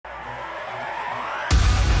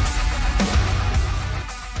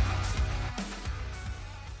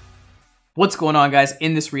What's going on, guys?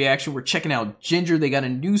 In this reaction, we're checking out Jinjer. They got a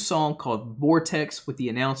new song called Vortex with the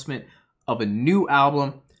announcement of a new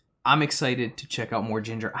album. I'm excited to check out more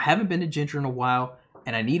Jinjer. I haven't been to Jinjer in a while,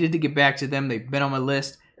 and I needed to get back to them. They've been on my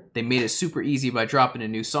list. They made it super easy by dropping a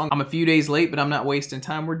new song. I'm a few days late, but I'm not wasting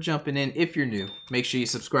time. We're jumping in. If you're new, make sure you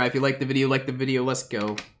subscribe. If you like the video, let's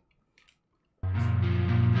go.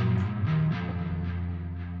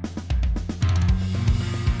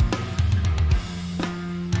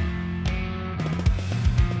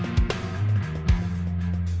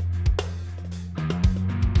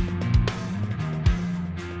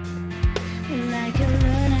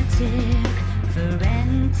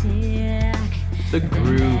 The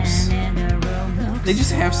grooves. They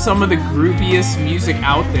just have some of the grooviest music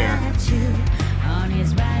out there.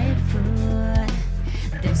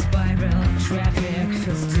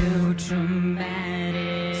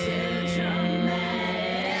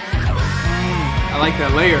 I like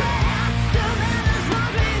that layer.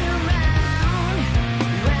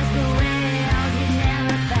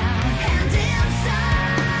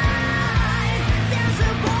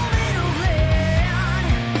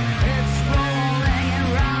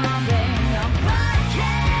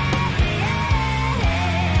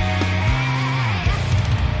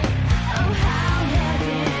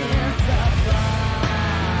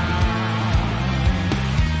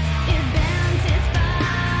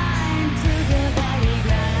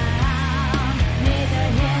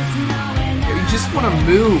 Just want to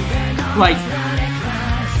move, like,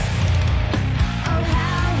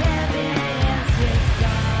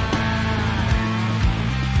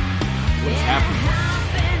 what's happening?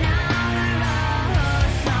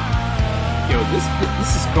 Yo,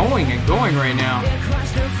 this is going and going right now.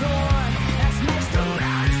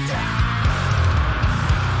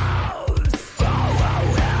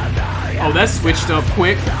 Oh, that switched up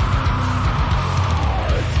quick.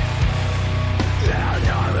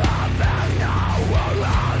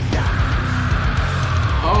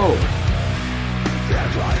 Oh.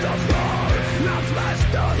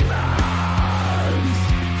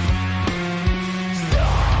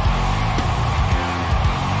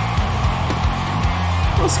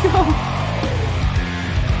 Let's go.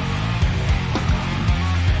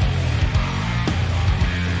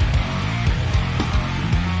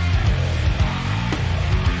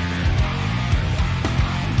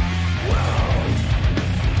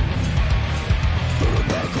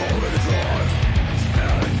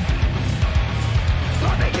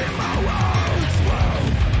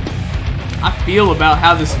 I feel about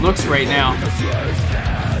how this looks right now.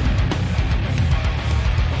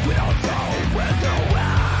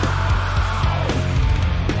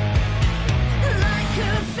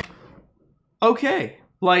 Okay,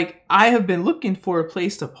 like, I have been looking for a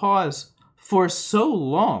place to pause for so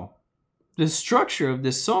long. The structure of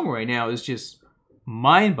this song right now is just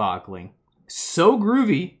mind-boggling. So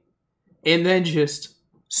groovy, and then just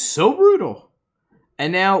so brutal.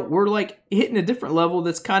 And now we're like hitting a different level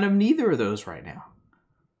that's kind of neither of those right now.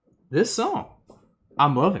 This song,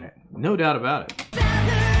 I'm loving it. No doubt about it.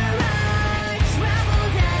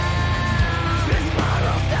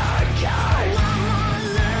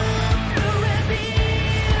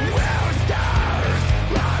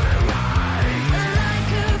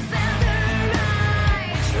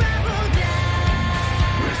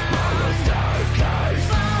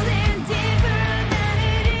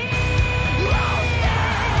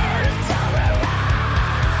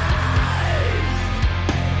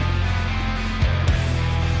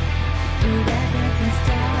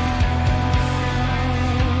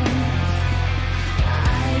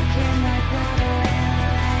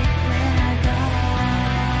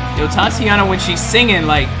 Yo, Tatiana, when she's singing,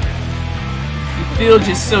 like, you feel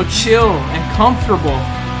just so chill and comfortable.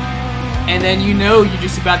 And then you know you're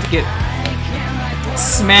just about to get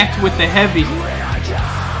smacked with the heavy.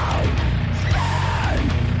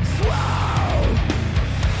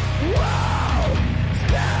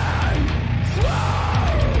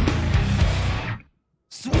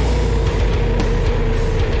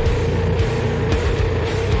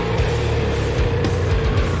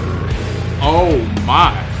 Oh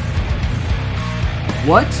my.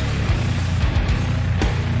 What?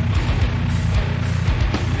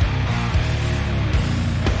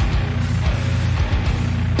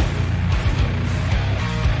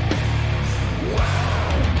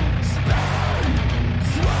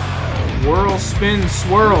 Whirl, spin,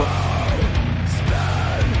 swirl.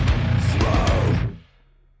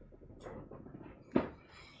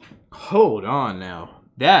 Hold on now.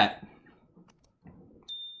 That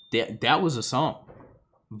was a song.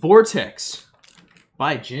 Vortex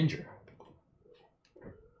by Jinjer.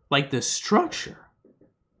 Like, the structure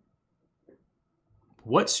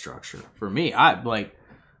what structure? For me, I like,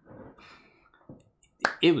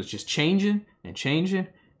 it was just changing and changing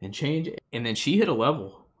and changing. And then she hit a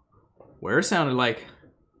level where it sounded like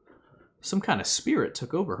some kind of spirit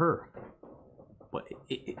took over her. But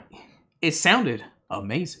it sounded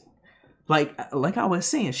amazing. Like I was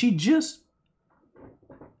saying, she just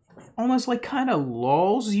almost like kind of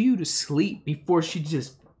lulls you to sleep before she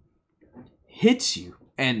just hits you.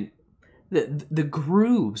 And the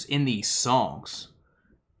grooves in these songs,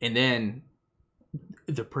 and then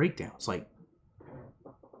the breakdowns, like,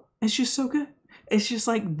 it's just so good. It's just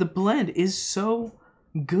like the blend is so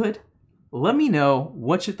good. Let me know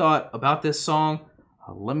what you thought about this song.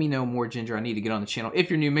 Let me know more, Jinjer. I need to get on the channel. If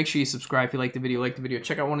you're new, make sure you subscribe if you like the video.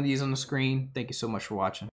 Check out one of these on the screen. Thank you so much for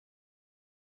watching.